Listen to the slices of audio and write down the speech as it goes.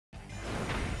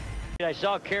I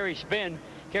saw Kerry spin.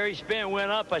 Kerry spin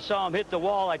went up. I saw him hit the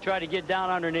wall. I tried to get down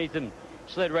underneath him.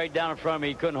 Slid right down in front of me.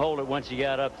 He couldn't hold it once he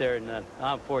got up there. And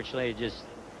unfortunately, it just,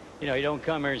 you know, you don't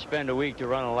come here and spend a week to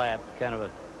run a lap. Kind of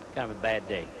a bad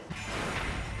day.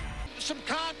 Some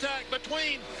contact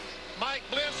between Mike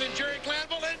Bliss and Jerry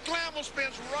Glanville, and Glanville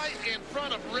spins right in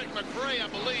front of Rick McRae, I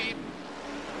believe.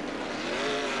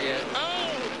 Yeah.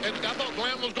 Oh, and I thought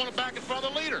Glanville was going to back in front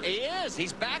of the leader. He is.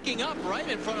 He's backing up right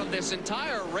in front of this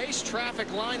entire race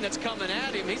traffic line that's coming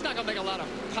at him. He's not going to make a lot of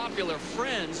popular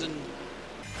friends. And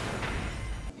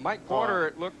Mike Porter,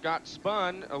 it looked, got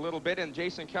spun a little bit, and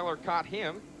Jason Keller caught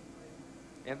him.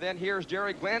 And then here's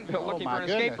Jerry Glanville looking for an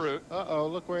escape route. Uh-oh,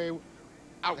 look where he...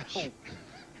 Ouch.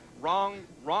 wrong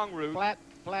route.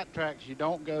 Flat tracks, you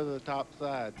don't go to the top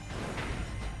side.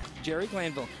 Jerry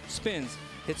Glanville spins,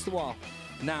 hits the wall.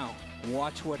 Now,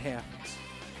 watch what happens.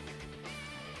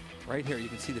 Right here, you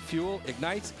can see the fuel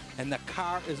ignites, and the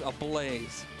car is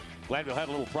ablaze. Glanville had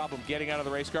a little problem getting out of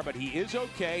the race car, but he is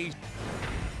okay.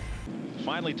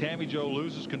 Finally, Tammy Jo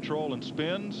loses control and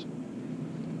spins.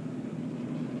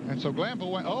 And so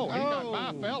Glanville went, he got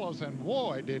by Fellows, and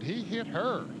boy, did he hit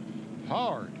her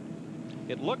hard.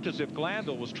 It looked as if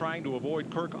Glanville was trying to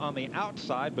avoid Kirk on the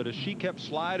outside, but as she kept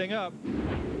sliding up,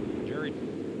 Jerry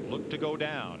looked to go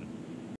down.